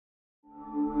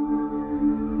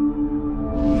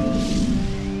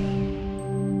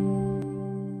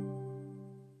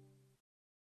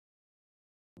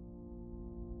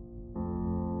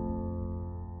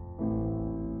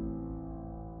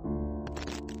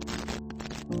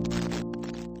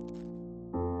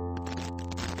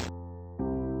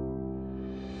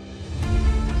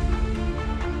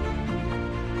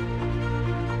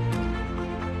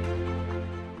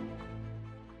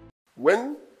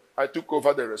I took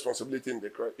over the responsibility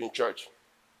in church.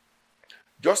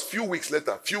 Just few weeks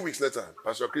later,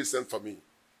 Pastor Chris sent for me.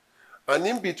 And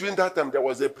in between that time, there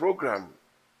was a program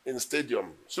in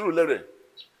stadium. Surulere. It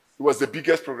was the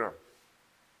biggest program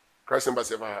Christ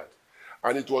Embassy ever had.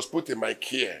 And it was put in my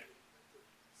care.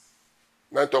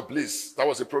 Night of Bliss. That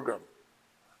was a program.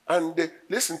 And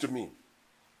listen to me.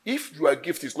 If your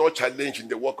gift is not challenged in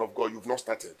the work of God, you've not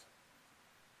started.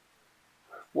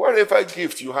 Whatever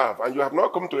gift you have, and you have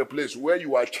not come to a place where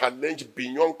you are challenged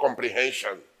beyond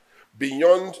comprehension,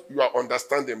 beyond your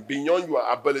understanding, beyond your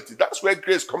ability, that's where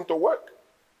grace comes to work.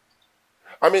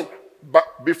 I mean,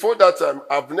 but before that time,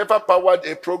 I've never powered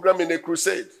a program in a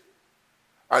crusade.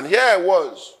 And here I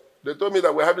was. They told me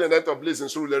that we're having a night of bliss in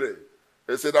Surulere.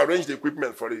 They said, arrange the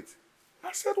equipment for it.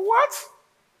 I said, what?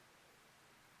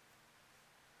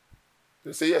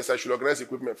 They said, yes, I should organize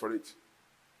equipment for it.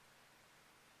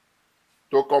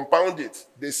 To compound it,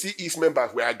 the CE's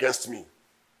members were against me.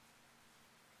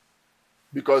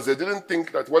 Because they didn't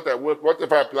think that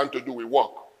whatever I plan to do will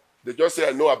work. They just say,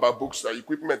 I know about books,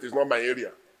 equipment is not my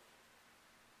area.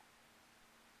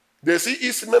 The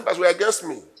CE's members were against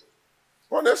me.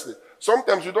 Honestly.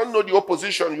 Sometimes you don't know the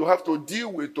opposition you have to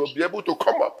deal with to be able to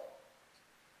come up.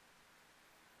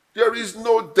 There is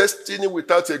no destiny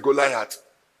without a Goliath.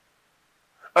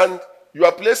 And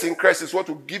your place in Christ is what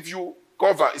will give you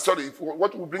cover. Sorry,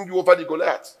 what will bring you over the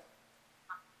Goliath.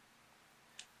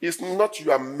 It's not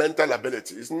your mental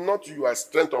ability. It's not your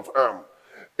strength of arm.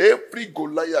 Every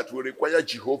Goliath will require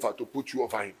Jehovah to put you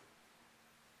over him.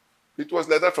 It was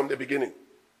like that from the beginning.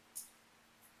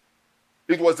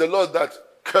 It was the Lord that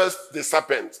cursed the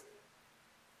serpent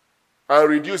and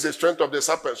reduced the strength of the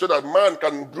serpent so that man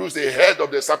can bruise the head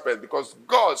of the serpent because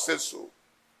God says so.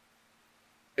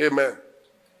 Amen.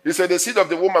 He said the seed of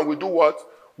the woman will do what?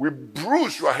 Will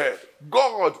bruise your head.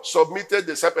 God submitted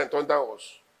the serpent under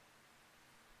us.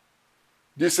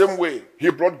 The same way he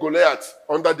brought Goliath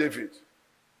under David.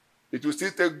 It will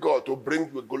still take God to bring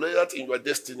Goliath in your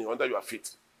destiny under your feet.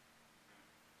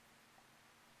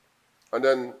 And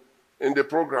then in the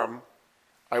program,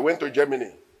 I went to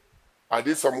Germany. I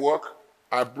did some work.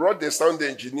 I brought the sound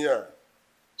engineer.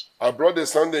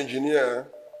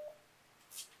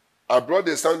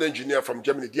 From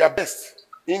Germany. Their best.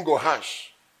 Ingo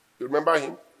Hash. You remember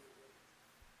him?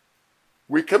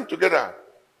 We came together.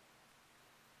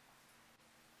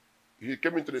 He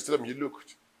came into the stadium. He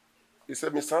looked. He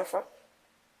said, Mr. Alpha,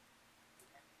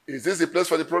 is this the place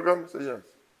for the program? I said, yes.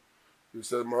 He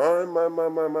said,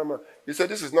 my. He said,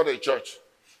 this is not a church.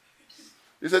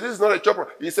 He said, this is not a church.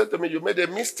 He said to me, you made a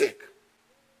mistake.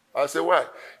 I said, why?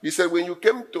 He said, when you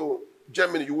came to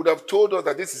Germany, you would have told us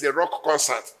that this is a rock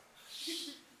concert.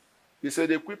 He said,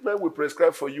 the equipment we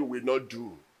prescribe for you will not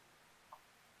do.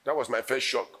 That was my first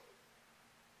shock.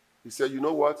 He said, you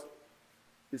know what?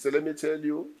 He said, let me tell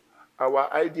you,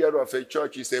 our idea of a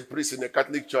church is a priest in a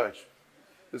Catholic church.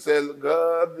 He said,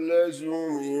 God bless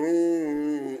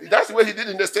you. That's the way he did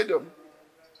in the stadium.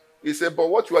 He said, but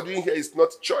what you are doing here is not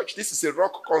church. This is a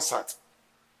rock concert.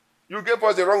 You gave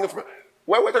us the wrong information.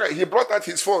 When we're talking, he brought out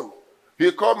his phone.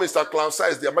 He called Mr. Klaus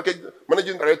Size, their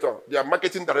managing director, their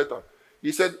marketing director.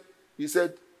 He said,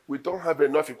 we don't have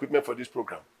enough equipment for this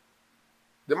program.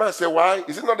 The man said, why?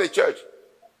 Is it not a church?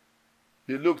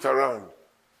 He looked around.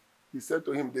 He said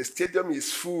to him, the stadium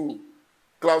is full.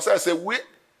 Klaus Size said,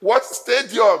 what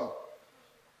stadium?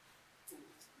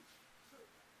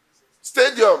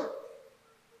 Stadium.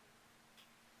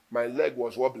 My leg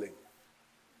was wobbling.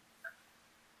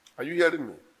 Are you hearing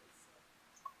me?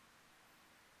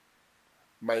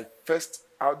 My first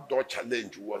outdoor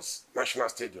challenge was National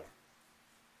Stadium.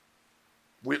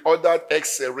 We ordered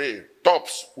X-ray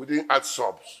tops. We didn't add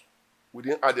subs. We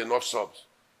didn't add enough subs.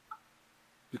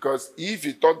 Because if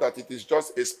you thought that it is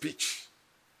just a speech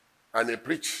and a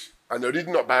preach and a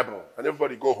reading of Bible and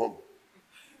everybody go home.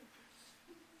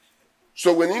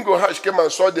 So when Ingo Hash came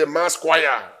and saw the mass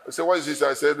choir, I said, what is this?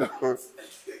 I said,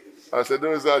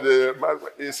 those are the mass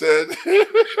choir.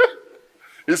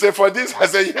 He said, for this? I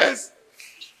said, yes.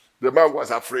 The man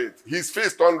was afraid. His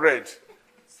face turned red.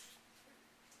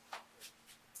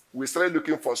 We started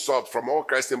looking for subs from all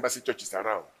Christ Embassy churches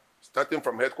around, starting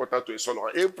from headquarters to a solo.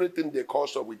 Everything they call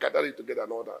sub, we gathered it together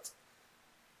and all that.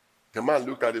 The man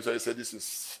looked at it and he said, this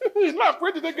is... He laughed.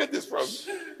 Where did they get this from?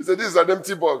 He said, this is an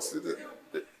empty box.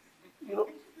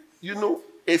 You know,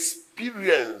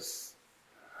 experience.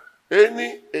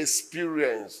 Any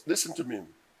experience, listen to me.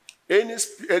 Any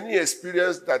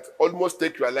experience that almost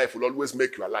take your life will always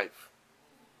make your life.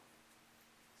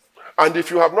 And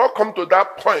if you have not come to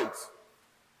that point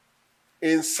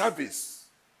in service,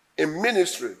 in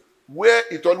ministry, where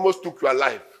it almost took your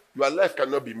life, your life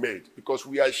cannot be made because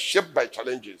we are shaped by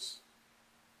challenges.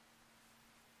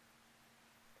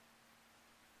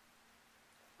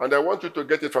 And I want you to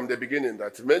get it from the beginning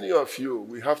that many of you,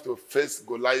 we have to face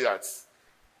Goliaths.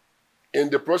 In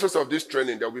the process of this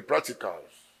training, there will be practicals.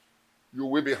 You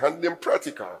will be handling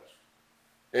practicals.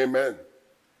 Amen.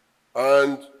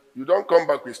 And you don't come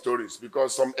back with stories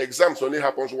because some exams only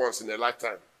happens once in a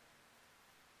lifetime.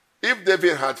 If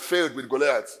David had failed with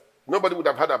Goliath, nobody would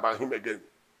have heard about him again.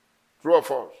 True or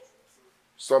false?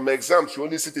 Some exams, you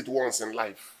only sit it once in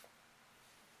life.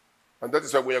 And that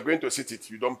is why when you're going to sit it,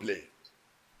 you don't play.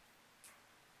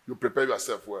 You prepare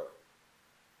yourself well.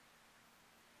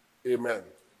 Amen.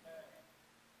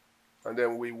 And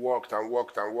then we walked and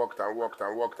walked and walked and walked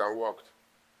and walked and walked.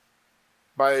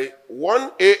 By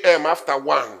 1 a.m. after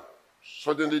 1,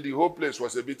 suddenly the whole place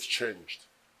was a bit changed.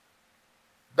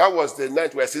 That was the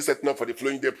night we were still setting up for the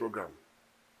flowing day program.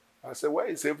 I said, why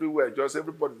is everywhere? Just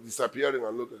everybody disappearing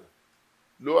and looking.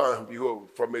 Lo and behold,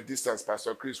 from a distance,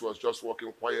 Pastor Chris was just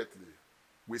walking quietly.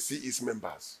 We see his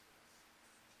members.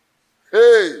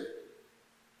 Hey!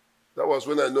 That was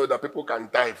when I know that people can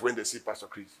dive when they see Pastor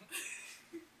Chris.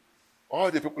 All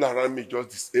the people around me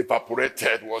just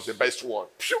evaporated was the best word.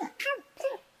 Pew, pew,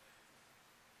 pew.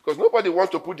 Because nobody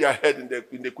wants to put their head in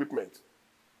the equipment.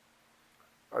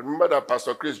 I remember that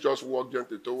Pastor Chris just walked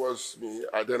gently towards me,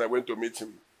 and then I went to meet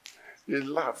him. He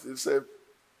laughed. He said,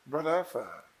 Brother Alpha,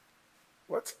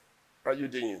 what are you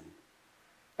doing?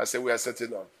 I said, we are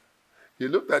setting up. He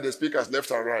looked at the speakers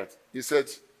left and right. He said,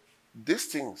 these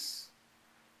things,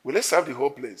 will they serve the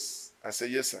whole place? I said,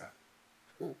 yes, sir.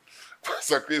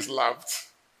 Pastor Chris laughed.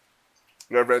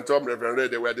 Reverend Tom, Reverend Ray,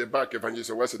 they were at the back.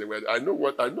 Evangelist West, they were. I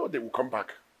know they will come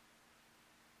back.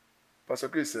 Pastor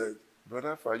Chris said,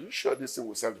 Brother, are you sure this thing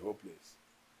will serve the whole place?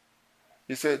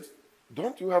 He said,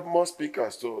 don't you have more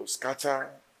speakers to scatter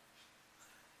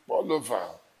all over?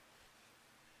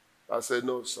 I said,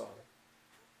 no, sir.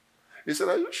 He said,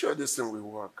 are you sure this thing will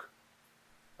work?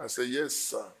 I said, yes,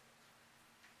 sir.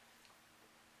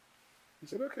 He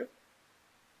said, okay.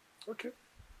 Okay.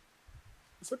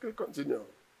 It's okay, continue.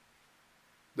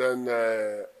 Then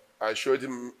I showed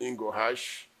him Ingo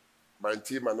Hash, my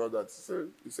team and all that.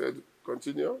 He said,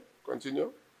 continue,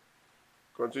 continue,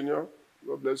 continue.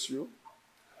 God bless you.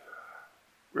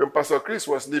 When Pastor Chris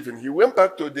was leaving, he went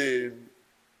back to the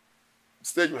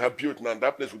stage we have built now.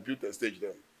 That place we built a stage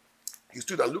then. He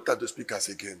stood and looked at the speakers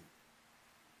again.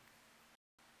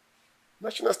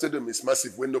 National Stadium is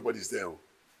massive when nobody's there.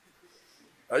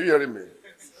 Are you hearing me?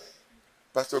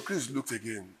 Pastor Chris looked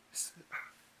again.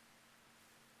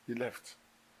 He left.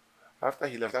 After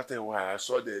he left, after a while, I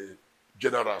saw the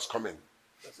generals coming.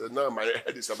 I said, now my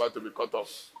head is about to be cut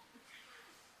off.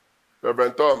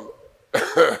 Reverend Tom,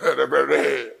 Reverend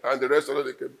Ray, and the rest of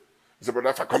them came. He said, Brother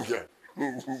Alpha, come here.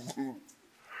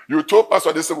 You told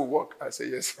Pastor this will work. I said,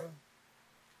 yes, sir.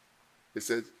 He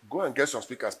said, go and get some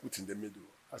speakers put in the middle.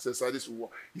 I said, sir, this will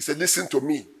work. He said, listen to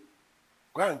me.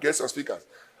 Go and get some speakers.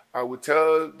 I will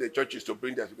tell the churches to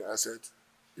bring their speakers. I said,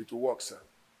 it will work, sir.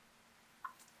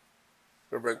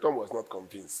 Reverend Tom was not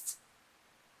convinced.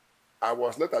 I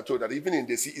was later told that even in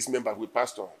the CE's members with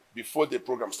Pastor, before the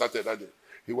program started that day,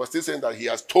 he was still saying that he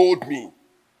has told me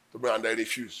to bring, and I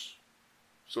refuse.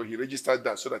 So he registered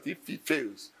that so that if he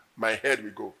fails, my head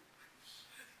will go.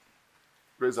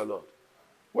 Praise the Lord.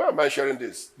 Why am I sharing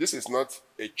this? This is not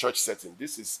a church setting.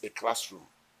 This is a classroom.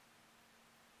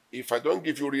 If I don't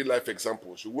give you real life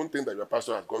examples, you won't think that your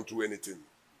pastor has gone through anything.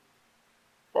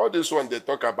 All this one, they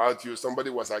talk about you, somebody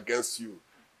was against you.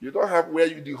 You don't have where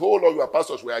the whole of your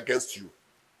pastors were against you.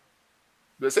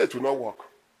 They said it will not work.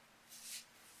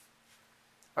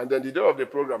 And then the day of the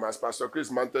program, as Pastor Chris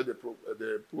mounted the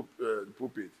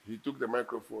pulpit, he took the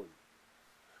microphone.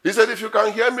 He said, if you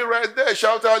can hear me right there,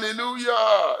 shout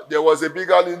hallelujah. There was a big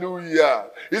hallelujah.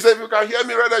 He said, if you can hear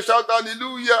me right there, shout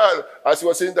hallelujah. As he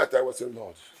was saying that, I was saying,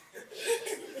 Lord,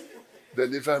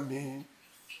 deliver me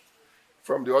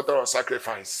from the altar of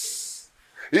sacrifice.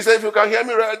 He said, if you can hear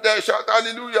me right there, shout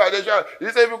hallelujah. He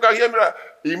said, if you can hear me right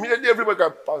there. Immediately everybody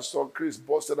got, Pastor Chris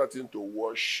busted that into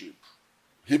worship.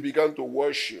 He began to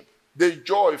worship. The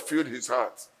joy filled his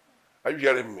heart. Are you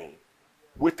hearing me?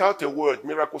 Without a word,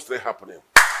 miracles started happening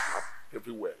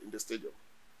everywhere in the stadium.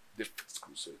 The first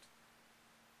crusade.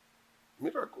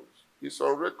 Miracles. It's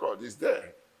on record. It's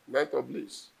there. Night of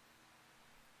bliss.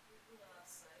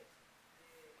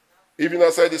 Even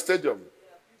outside the stadium.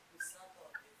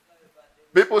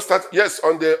 People start, yes,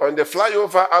 on the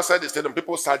flyover outside the stadium,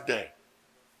 people sat there.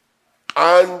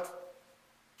 And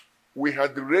we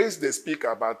had raised the speaker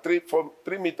about 3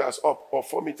 meters up or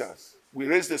 4 meters. We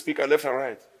raised the speaker left and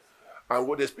right. And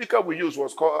what the speaker we used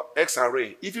was called X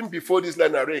array. Even before this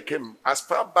line array came, as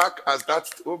far back as that,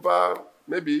 over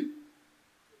maybe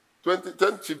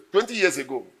 20 years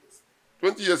ago,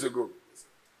 20 years ago,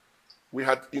 we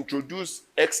had introduced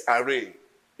X array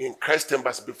in Christ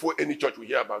Embassy before any church would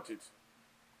hear about it.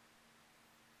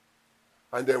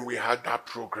 And then we had that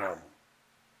program.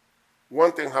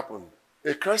 One thing happened.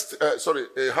 A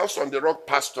House on the Rock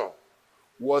pastor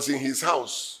was in his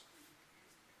house,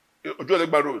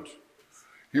 Ojuelegba Road.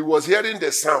 He was hearing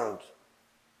the sound.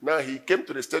 Now he came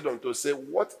to the stadium to say,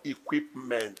 what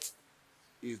equipment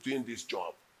is doing this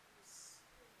job?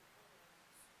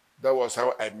 That was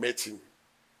how I met him.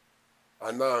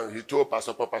 And now he told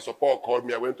Pastor Paul. Pastor Paul called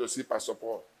me. I went to see Pastor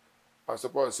Paul. Pastor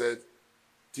Paul said,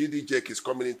 TD Jake is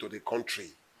coming into the country.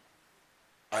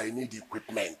 I need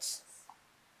equipment.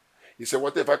 He said,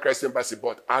 whatever Christ Embassy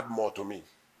bought, add more to me.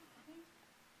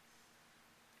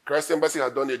 Christ Embassy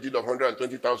had done a deal of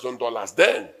 $120,000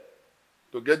 then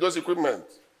to get those equipment.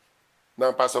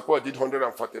 Now Pastor Paul did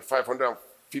 $145,000,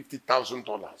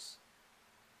 $150,000.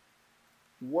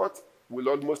 What will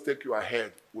almost take you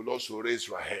ahead will also raise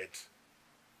your head.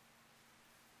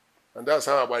 And that's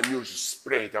how our news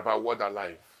spread about Word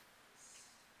Alive.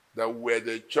 That we're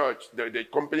the church, the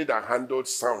company that handled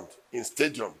sound in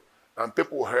stadium, and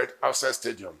people heard outside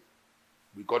stadium.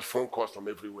 We got phone calls from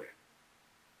everywhere.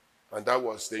 And that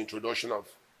was the introduction of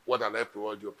Word Alive to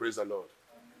audio. Praise the Lord.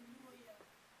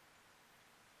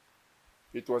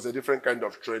 It was a different kind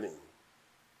of training.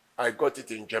 I got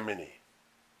it in Germany.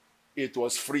 It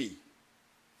was free,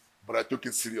 but I took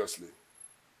it seriously.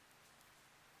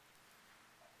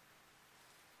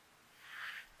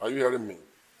 Are you hearing me?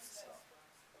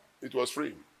 It was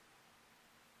free.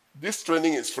 This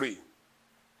training is free,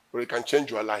 but it can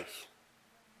change your life.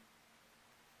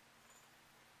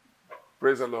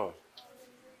 Praise the Lord.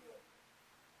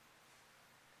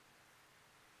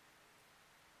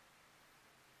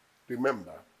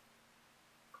 Remember,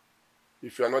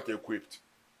 if you are not equipped,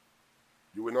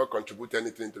 you will not contribute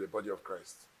anything to the body of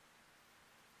Christ.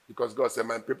 Because God said,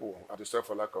 my people are destroyed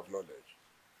for lack of knowledge.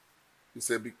 He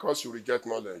said, because you reject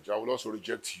knowledge, I will also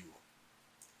reject you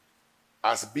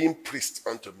as being priest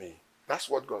unto me. That's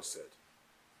what God said.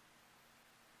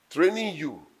 Training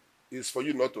you is for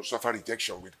you not to suffer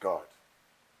rejection with God.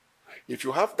 If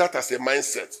you have that as a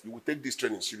mindset, you will take this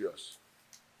training serious.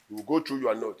 You will go through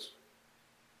your notes.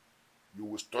 You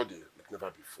will study like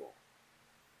never before.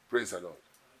 Praise the Lord.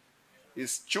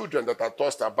 It's children that are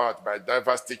tossed about by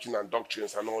diverse teaching and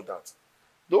doctrines and all that.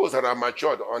 Those that are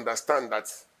matured understand that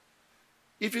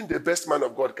even the best man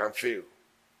of God can fail.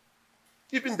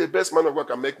 Even the best man of God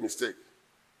can make mistakes.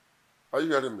 Are you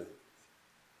hearing me?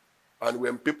 And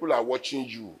when people are watching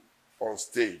you on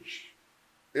stage,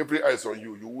 every eye is on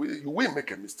you, you will make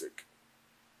a mistake.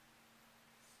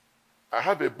 I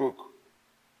have a book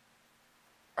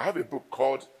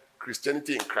called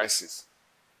Christianity in Crisis.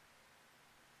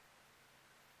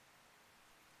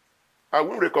 I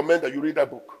wouldn't recommend that you read that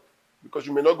book because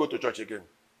you may not go to church again.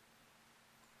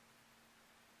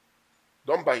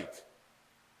 Don't buy it.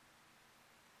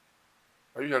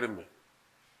 Are you hearing me?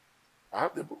 I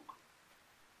have the book.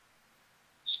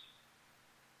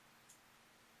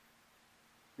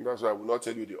 That's why I will not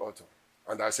tell you the author.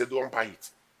 And I said, don't buy it.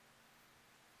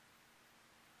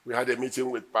 We had a meeting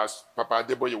with Papa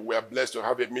Adeboye. We are blessed to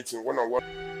have a meeting one-on-one.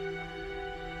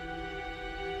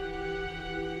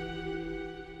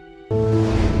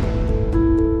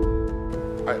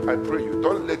 I pray you,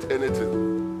 don't let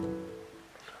anything,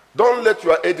 don't let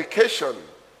your education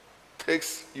take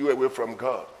you away from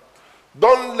God.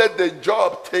 Don't let the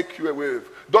job take you away.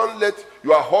 Don't let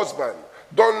your husband,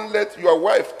 don't let your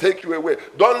wife take you away.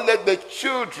 Don't let the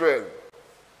children.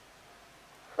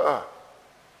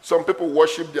 Some people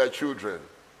worship their children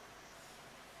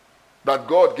that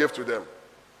God gave to them.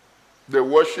 They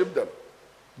worship them.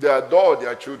 They adore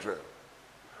their children.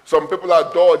 Some people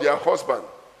adore their husband.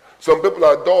 Some people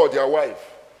adore their wife.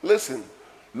 Listen,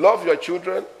 love your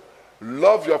children,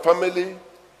 love your family,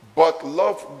 but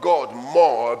love God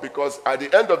more, because at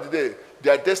the end of the day,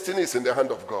 their destiny is in the hand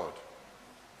of God.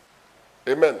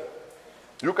 Amen.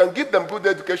 You can give them good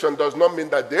education, does not mean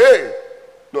that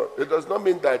it does not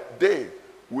mean that they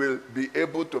will be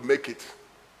able to make it.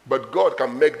 But God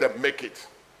can make them make it.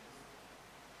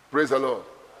 Praise the Lord.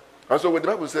 And so when the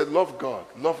Bible said, love God,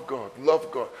 love God,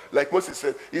 love God, like Moses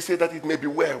said, he said that it may be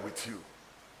well with you.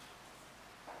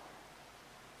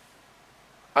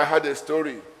 I had a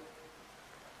story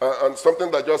on something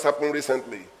that just happened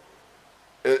recently.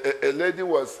 A lady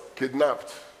was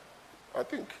kidnapped, I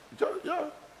think, yeah,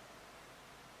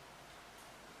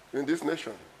 in this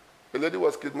nation. A lady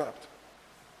was kidnapped.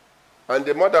 And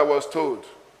the mother was told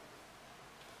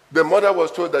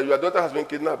that your daughter has been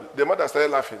kidnapped. The mother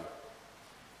started laughing.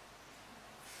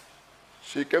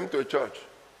 She came to a church.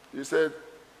 He said,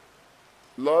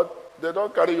 Lord, they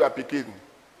don't carry your pikin.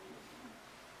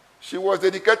 She was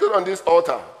dedicated on this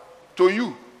altar to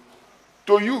you.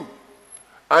 To you.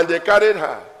 And they carried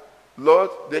her. Lord,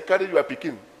 they carried your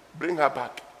pikin. Bring her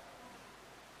back.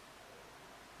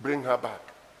 Bring her back.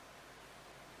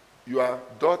 Your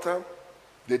daughter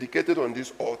dedicated on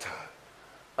this altar.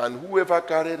 And whoever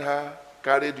carried her,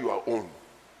 carried your own.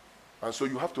 And so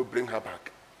you have to bring her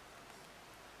back.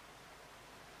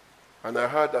 And I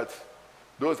heard that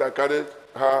those that carried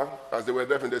her, as they were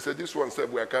driving, they said, this one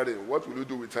said we are carrying. What will you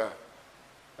do with her?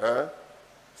 Huh?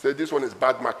 Said this one is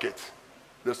bad market.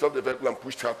 They stopped the vehicle and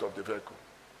pushed her out of the vehicle.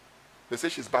 They say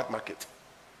she's bad market.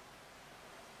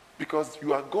 Because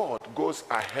your God goes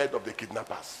ahead of the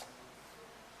kidnappers.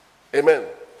 Amen.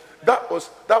 That was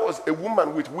a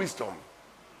woman with wisdom.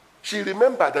 She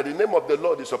remembered that the name of the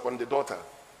Lord is upon the daughter.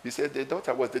 He said the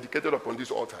daughter was dedicated upon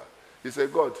this altar. He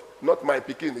said, God, not my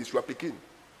pikin, it's your pikin.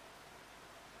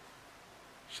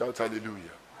 Shout hallelujah. Hallelujah.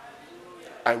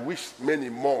 I wish many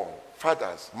more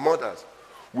fathers, mothers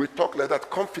will talk like that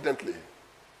confidently.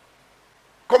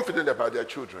 Confident about their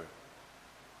children.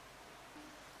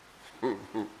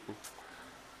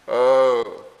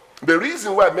 The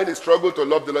reason why many struggle to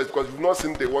love the Lord is because you've not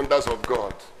seen the wonders of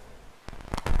God.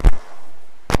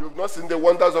 You've not seen the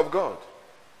wonders of God.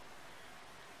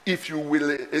 If you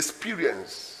will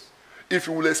experience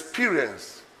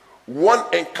one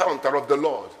encounter of the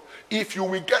Lord, if you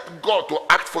will get God to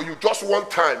act for you just one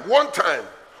time,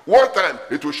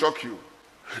 it will shock you.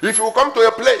 If you come to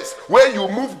a place where you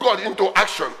move God into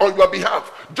action on your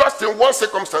behalf, just in one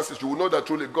circumstance, you will know that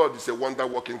truly God is a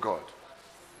wonder-working God.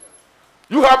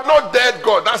 You have not dared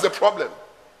God. That's the problem.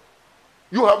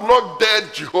 You have not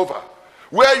dared Jehovah.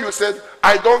 Where you said,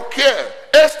 I don't care.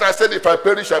 Esther said, if I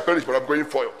perish, I perish, but I'm going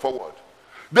forward.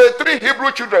 The 3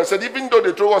 Hebrew children said, even though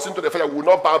they throw us into the fire, we will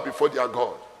not bow before their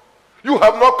God. You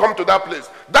have not come to that place.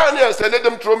 Daniel said, let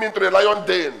them throw me into the lion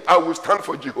den. I will stand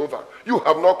for Jehovah. You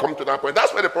have not come to that point.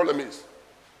 That's where the problem is.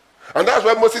 And that's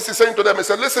why Moses is saying to them, he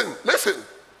said, listen.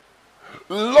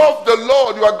 Love the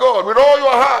Lord your God with all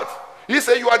your heart. He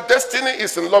said, your destiny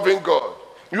is in loving God.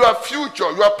 Your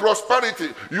future, your prosperity,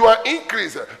 your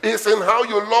increase is in how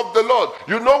you love the Lord.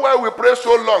 You know why we pray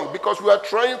so long? Because we are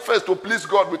trying first to please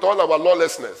God with all our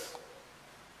lawlessness.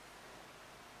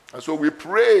 And so we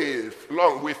pray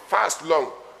long, we fast long.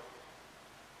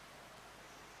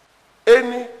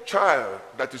 Any child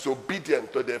that is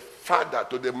obedient to the father,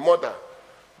 to the mother,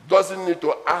 doesn't need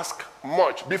to ask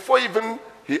much. Before even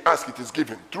he asks, it is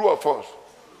given. True or false?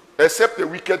 Except the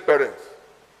wicked parents.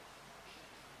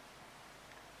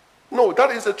 No,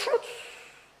 that is the truth.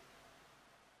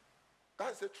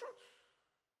 That's the truth.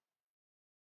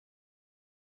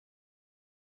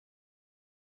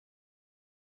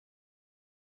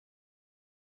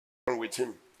 With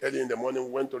him. Early in the morning,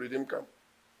 we went to Redeem Camp.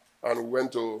 And we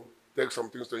went to take some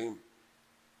things to him.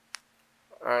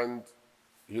 And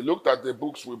he looked at the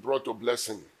books we brought to bless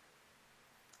him.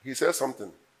 He said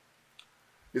something.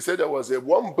 He said there was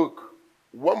one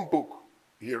book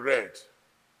he read.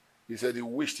 He said he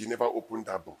wished he never opened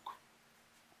that book.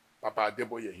 Papa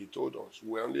Adeboye, he told us.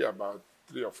 We were only about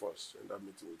 3 of us in that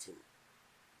meeting with him.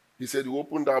 He said he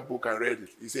opened that book and read it.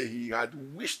 He said he had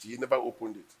wished he never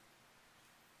opened it.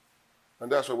 And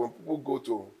that's why when people go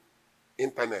to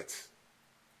internet,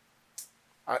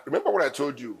 remember what I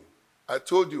told you? I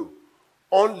told you,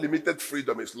 unlimited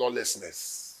freedom is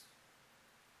lawlessness.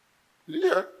 Did you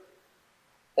hear?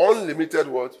 Unlimited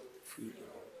what? Freedom.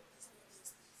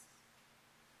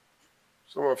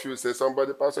 Some of you say,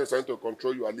 somebody, pastor is trying to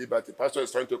control your liberty. Pastor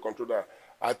is trying to control that.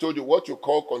 I told you, what you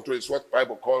call control is what the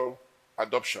Bible calls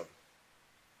adoption.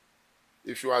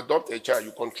 If you adopt a child,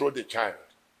 you control the child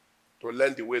to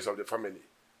learn the ways of the family.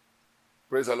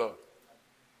 Praise the Lord.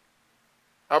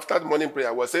 After the morning prayer,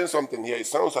 I was saying something here. It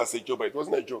sounds as a joke, but it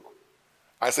wasn't a joke.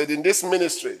 I said, in this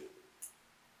ministry,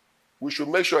 we should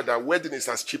make sure that wedding is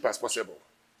as cheap as possible.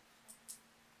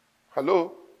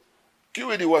 Hello?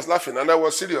 QED was laughing, and I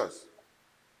was serious.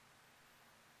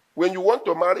 When you want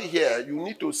to marry here, you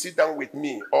need to sit down with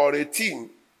me or a team,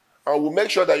 and we'll make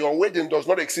sure that your wedding does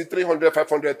not exceed 300,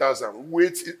 500,000.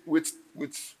 With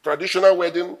traditional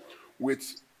wedding,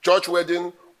 with church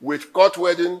wedding, with court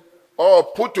wedding, all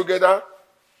put together,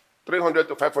 300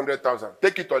 to 500,000.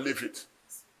 Take it or leave it.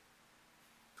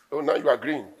 Oh, now you are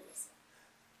agreeing.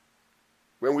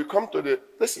 When we come to the,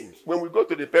 listen, when we go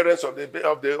to the parents of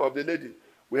the lady,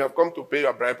 we have come to pay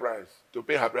her bride price,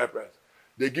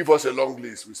 They give us a long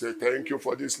list. We say, thank you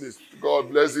for this list. God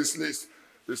bless this list.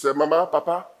 They say, Mama,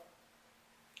 Papa,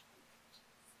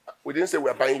 we didn't say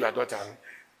we're buying your daughter.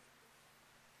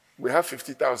 We have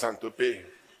 50,000 to pay.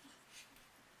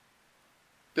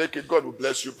 Take it, God will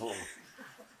bless you, Paul.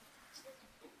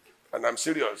 And I'm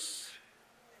serious.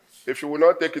 If you will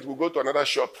not take it, we'll go to another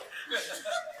shop.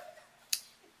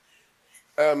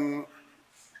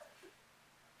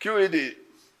 QED,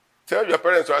 tell your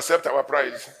parents to accept our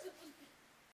price.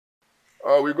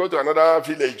 Or we go to another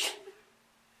village.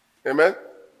 Amen?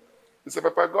 He said,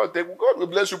 Papa, God will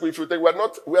bless you if you take. We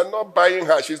are not buying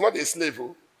her. She's not a slave.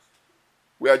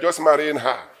 We are just marrying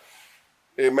her.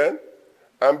 Amen?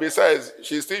 And besides,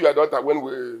 she's still your daughter when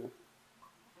we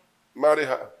marry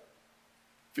her.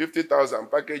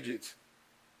 50,000, package it.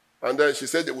 And then she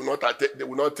said they will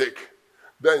not take.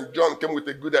 Then John came with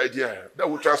a good idea. That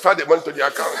will transfer the money to the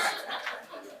account.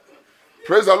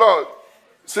 Praise the Lord.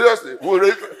 Seriously,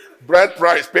 bride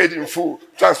price paid in full,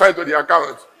 transferred to the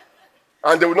account.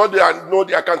 And they will not know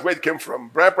the account where it came from.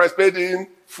 Bride price paid in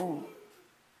full.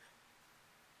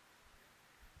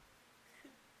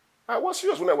 I was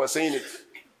serious when I was saying it.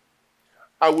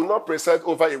 I will not preside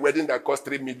over a wedding that costs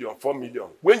 3 million, 4 million,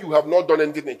 when you have not done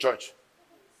anything in church.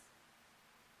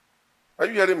 Are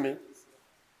you hearing me?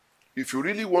 If you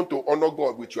really want to honor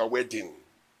God with your wedding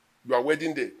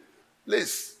day,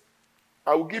 please,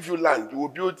 I will give you land. You will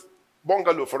build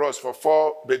bungalow for us for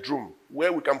 4 bedroom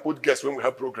where we can put guests when we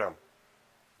have program.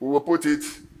 We will put it,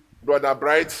 Brother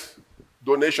Bright's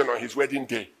donation on his wedding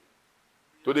day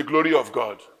to the glory of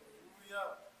God.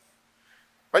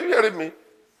 Are you hearing me?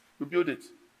 You build it.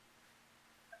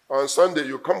 On Sunday,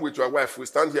 you come with your wife. We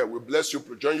stand here. We bless you,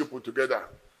 join you put together.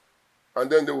 And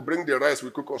then they will bring the rice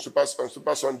we cook on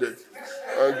Super Sunday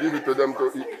and give it to them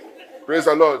to eat. Praise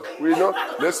the Lord. We know.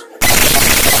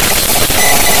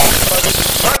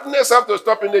 Madness have to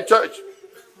stop in the church.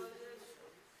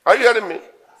 Are you hearing me?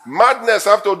 Madness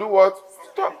have to do what?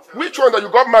 Stop. Which one that you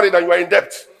got married and you are in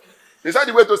debt? Is that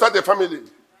the way to start a family?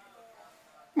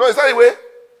 No, is that the way?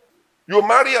 You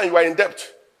marry and you are in debt.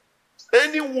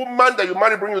 Any woman that you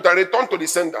marry bring you to return to the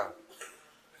sender.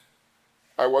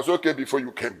 I was okay before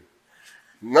you came.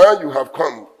 Now you have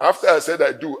come. After I said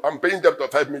I do, I'm paying debt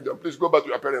of 5 million. Please go back to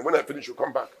your parents. When I finish, you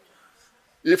come back.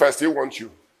 If I still want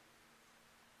you.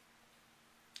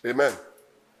 Amen.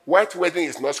 White wedding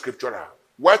is not scriptural.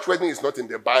 White wedding is not in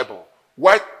the Bible.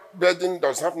 White wedding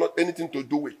does have not anything to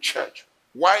do with church.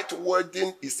 White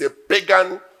wedding is a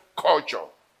pagan culture.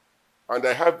 And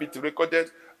I have it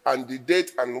recorded, and the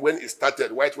date and when it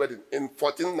started, white wedding, in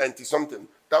 1490 something.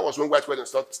 That was when white wedding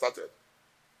started.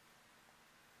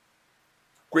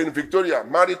 Queen Victoria,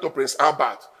 married to Prince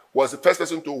Albert, was the first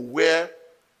person to wear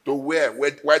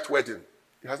white wedding.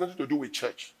 It has nothing to do with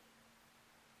church.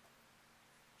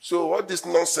 So all this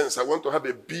nonsense, I want to have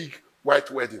a big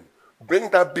white wedding. Bring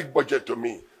that big budget to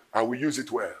me. I will use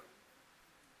it well.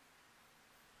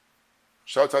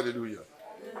 Shout hallelujah.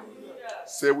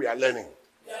 Say we are learning.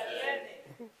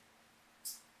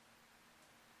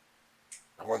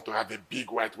 I want to have a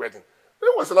big white wedding.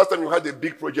 When was the last time you had a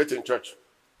big project in church?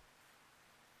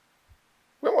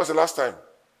 When was the last time?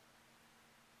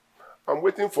 I'm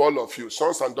waiting for all of you,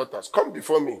 sons and daughters. Come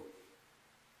before me.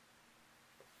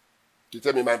 You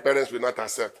tell me my parents will not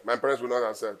accept. My parents will not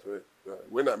accept.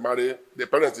 When I marry, the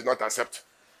parents did not accept.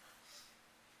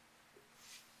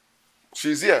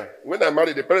 She's here. When I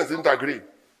married, the parents didn't agree.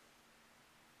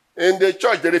 In the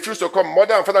church, they refused to come.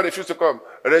 Mother and father refused to come.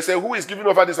 And they say, who is giving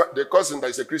over this? The cousin that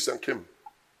is a Christian came.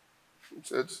 He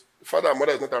said, father and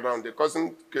mother is not around. The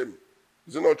cousin came.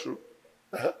 Is it not true?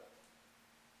 Uh-huh.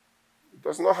 It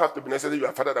does not have to be necessarily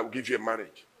your father that will give you a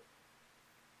marriage.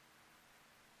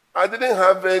 I didn't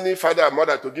have any father and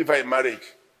mother to give her a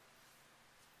marriage.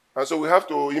 And so we have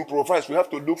to improvise. We have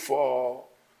to look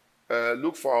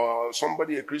for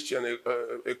somebody, a Christian,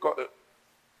 a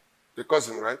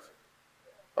cousin, right?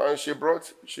 And he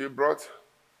brought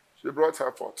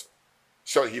her forth.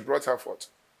 So he brought her forth.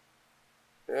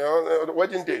 On the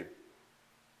wedding day.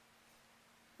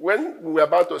 When we were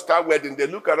about to start wedding, they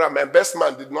look around. My best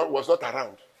man was not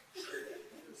around.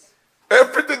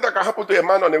 Everything that can happen to a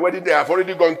man on a wedding day, I've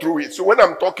already gone through it. So when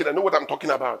I'm talking, I know what I'm talking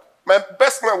about. My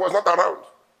best man was not around.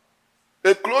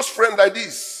 A close friend like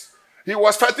this, he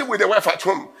was fighting with the wife at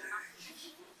home.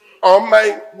 On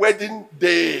my wedding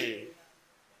day.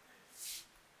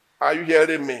 Are you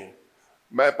hearing me?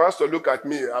 My pastor looked at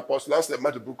me, Apostle Ansel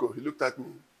Madubuko, he looked at me.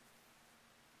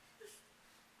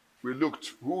 We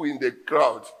looked, who in the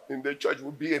crowd, in the church,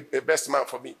 would be a best man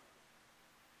for me?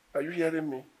 Are you hearing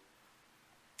me?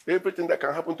 Everything that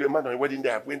can happen to a man on a wedding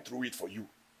day, I went through it for you.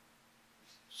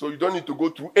 So you don't need to go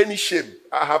through any shame.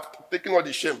 I have taken all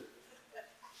the shame.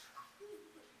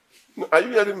 No, are you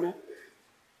hearing me?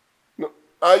 No.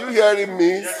 Are you hearing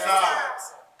me? Yes,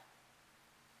 sir.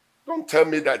 Don't tell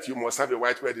me that you must have a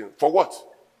white wedding. For what?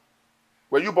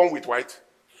 Were you born with white?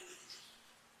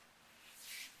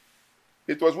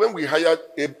 It was when we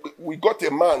got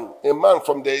a man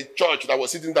from the church that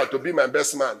was sitting there to be my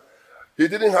best man. He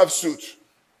didn't have suit.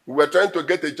 We were trying to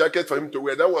get a jacket for him to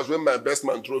wear. That was when my best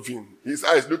man drove in. His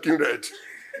eyes looking red.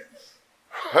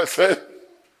 I said,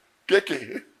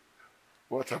 Keke,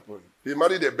 what happened? He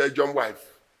married a Belgian wife.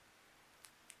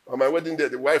 On my wedding day,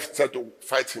 the wife started to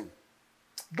fight him.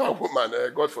 That woman,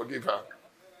 God forgive her.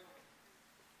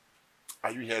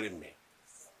 Are you hearing me?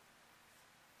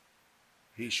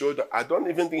 He showed, I don't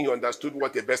even think he understood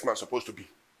what a best man was supposed to be.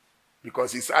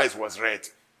 Because his eyes was red.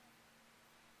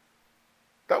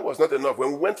 That was not enough.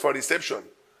 When we went for reception,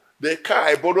 the car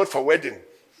I borrowed for wedding,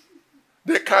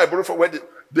 the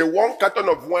 1 carton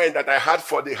of wine that I had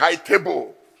for the high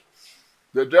table,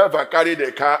 the driver carried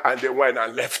the car and the wine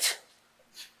and left.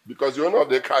 Because the owner of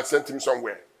the car sent him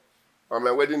somewhere on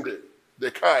my wedding day.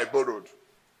 The car I borrowed.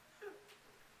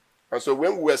 And so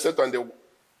when we were set on the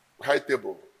high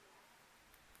table,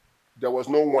 there was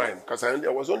no wine because I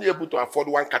was only able to afford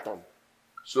 1 carton.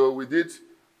 So we did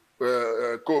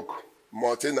Coke,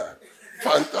 Martina,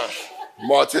 Fanta,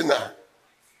 Martina,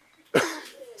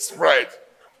 Sprite.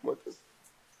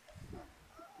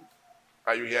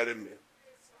 Are you hearing me?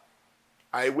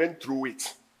 I went through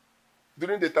it.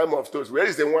 During the time of toast, where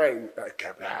is the wine?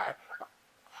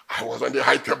 I was on the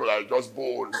high table, I just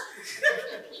bowled.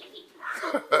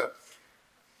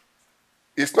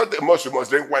 It's not that much you must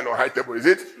drink wine on high table, is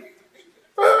it?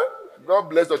 God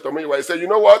bless Dr. Miwa. He said, you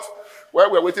know what?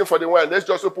 While we're waiting for the wine, let's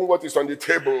just open what is on the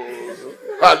table.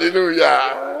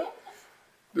 Hallelujah.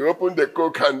 They opened the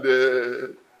Coke and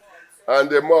the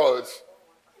malt.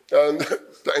 And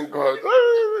thank God.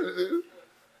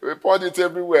 We poured it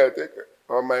everywhere.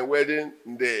 On my wedding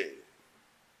day.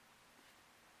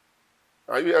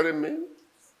 Are you hearing me?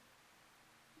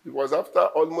 It was after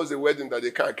almost the wedding that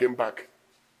the car came back.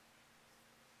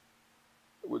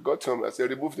 We got home. I said,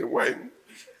 remove the wine.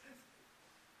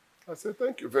 I said,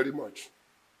 thank you very much.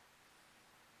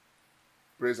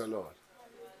 Praise the Lord.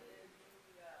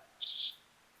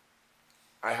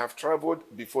 I have traveled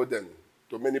before then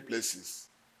to many places.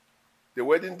 The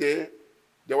wedding day,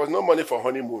 there was no money for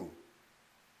honeymoon.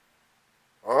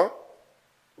 Huh?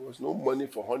 There was no money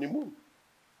for honeymoon.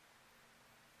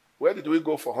 Where did we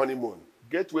go for honeymoon?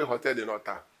 Gateway Hotel in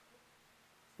Otta.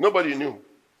 Nobody knew.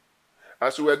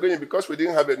 As we were going, because we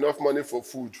didn't have enough money for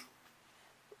food,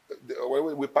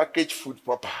 we packaged food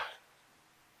proper.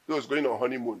 Those going on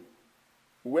honeymoon.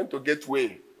 We went to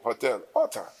Gateway Hotel,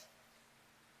 Otta.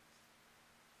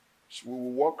 We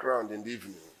will walk around in the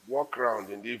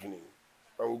evening,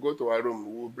 and we'll go to our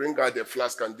room. We'll bring out the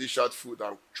flask and dish out food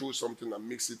and chew something and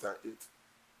mix it and eat.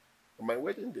 On my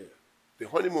wedding day, the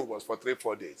honeymoon was for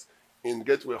 3-4 days in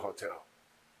Gateway Hotel.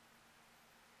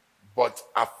 But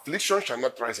affliction shall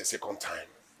not rise a second time.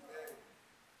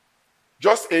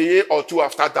 Just a year or two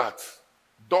after that,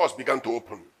 doors began to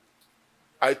open.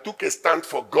 I took a stand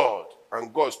for God,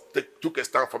 and God took a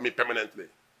stand for me permanently.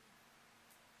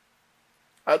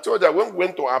 I told her when we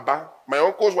went to Abba, my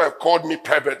uncle's wife called me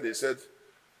privately.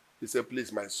 He said,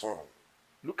 please, my son,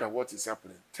 look at what is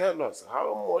happening. Tell us,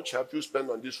 how much have you spent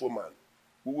on this woman?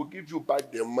 We will give you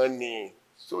back the money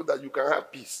so that you can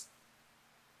have peace.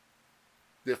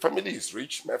 The family is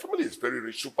rich. My family is very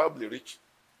rich, superbly rich.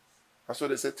 And so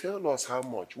they said, tell us how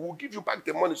much. We will give you back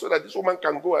the money so that this woman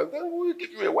can go and then we will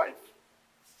give you a wife.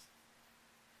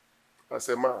 I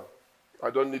said, ma, I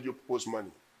don't need your post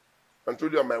money. And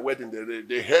truly on my wedding,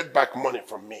 they held back money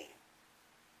from me.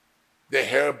 They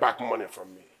held back money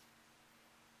from me.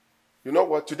 You know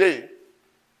what? Today,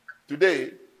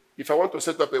 if I want to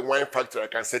set up a wine factory, I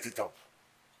can set it up.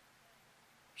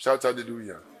 Shout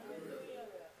hallelujah.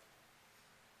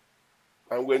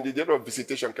 And when the day of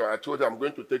visitation came, I told her, I'm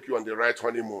going to take you on the right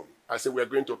honeymoon. I said, we are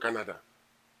going to Canada.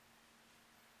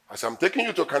 I said, I'm taking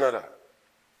you to Canada.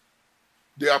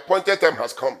 The appointed time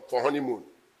has come for honeymoon.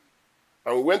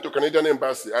 And we went to Canadian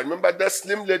Embassy. I remember that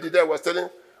slim lady there was telling,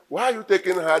 why are you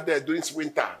taking her there during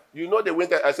winter? You know the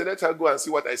winter. I said, let her go and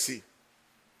see what I see.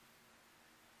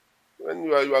 When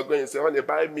you are going, you say, honey,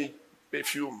 buy me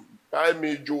perfume, buy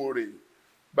me jewelry,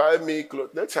 buy me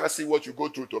clothes. Let her see what you go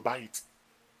through to buy it.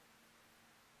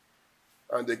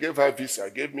 And they gave her visa,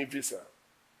 gave me visa.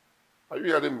 Are you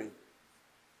hearing me?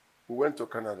 We went to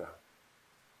Canada.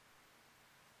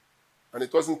 And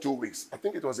it wasn't 2 weeks. I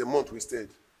think it was a month we stayed.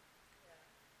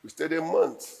 We stayed a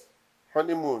month.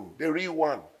 Honeymoon, the real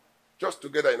one. just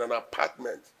together in an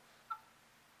apartment.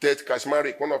 Ted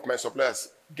Kashmarik, one of my suppliers,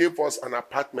 gave us an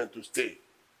apartment to stay.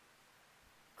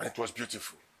 And it was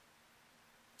beautiful.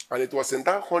 And it was in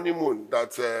that honeymoon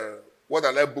that What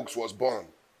I Like Books was born.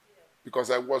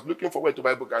 Because I was looking forward to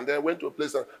buy a book, and then I went to a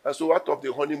place, and so out of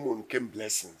the honeymoon came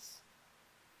blessings.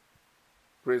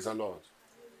 Praise the Lord.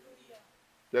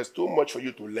 There's too much for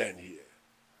you to learn here.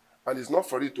 And it's not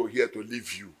for you to hear to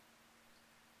leave you.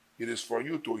 It is for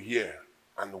you to hear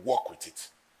and walk with it.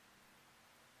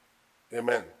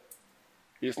 Amen.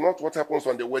 It's not what happens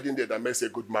on the wedding day that makes a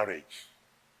good marriage.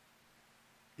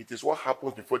 It is what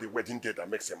happens before the wedding day that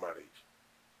makes a marriage.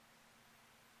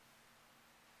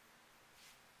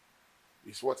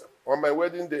 It's what? On my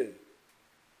wedding day,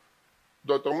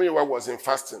 Dr. Muiwa was in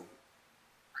fasting.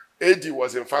 AD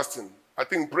was in fasting. I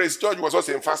think Praise George was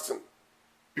also in fasting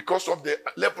because of the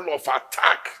level of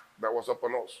attack that was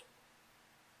upon us.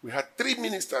 We had 3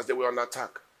 ministers that were on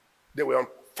attack. They were on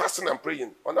fasting and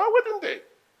praying on our wedding day.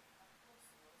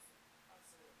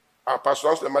 Our pastor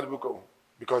was Madibuko,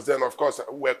 because then, of course,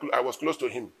 I was close to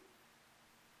him.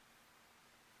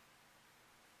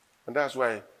 And that's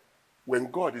why when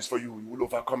God is for you, you will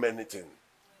overcome anything.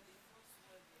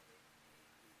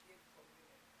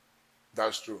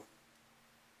 That's true.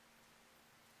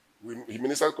 He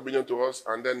ministered communion to us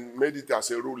and then made it as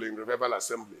a rule in Revival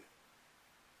Assembly.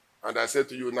 And I said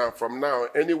to you now, from now,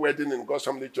 any wedding in God's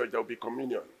Family Church, there will be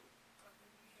communion.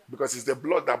 Because it's the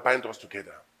blood that binds us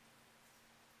together.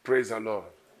 Praise the Lord.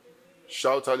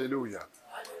 Shout hallelujah.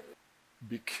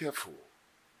 Be careful.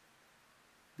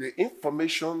 The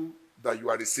information that you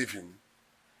are receiving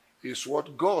is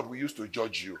what God will use to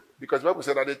judge you. Because the Bible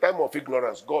said at the time of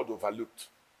ignorance, God overlooked.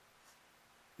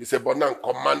 He said, but now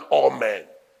command all men.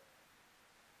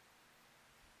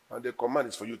 And the command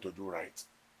is for you to do right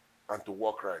and to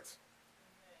walk right.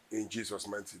 In Jesus'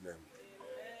 mighty name.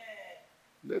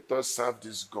 Amen. Let us serve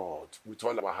this God with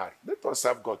all our heart. Let us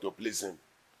serve God to please him.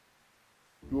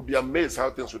 You will be amazed how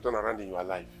things will turn around in your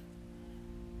life.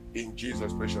 In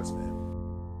Jesus' precious name.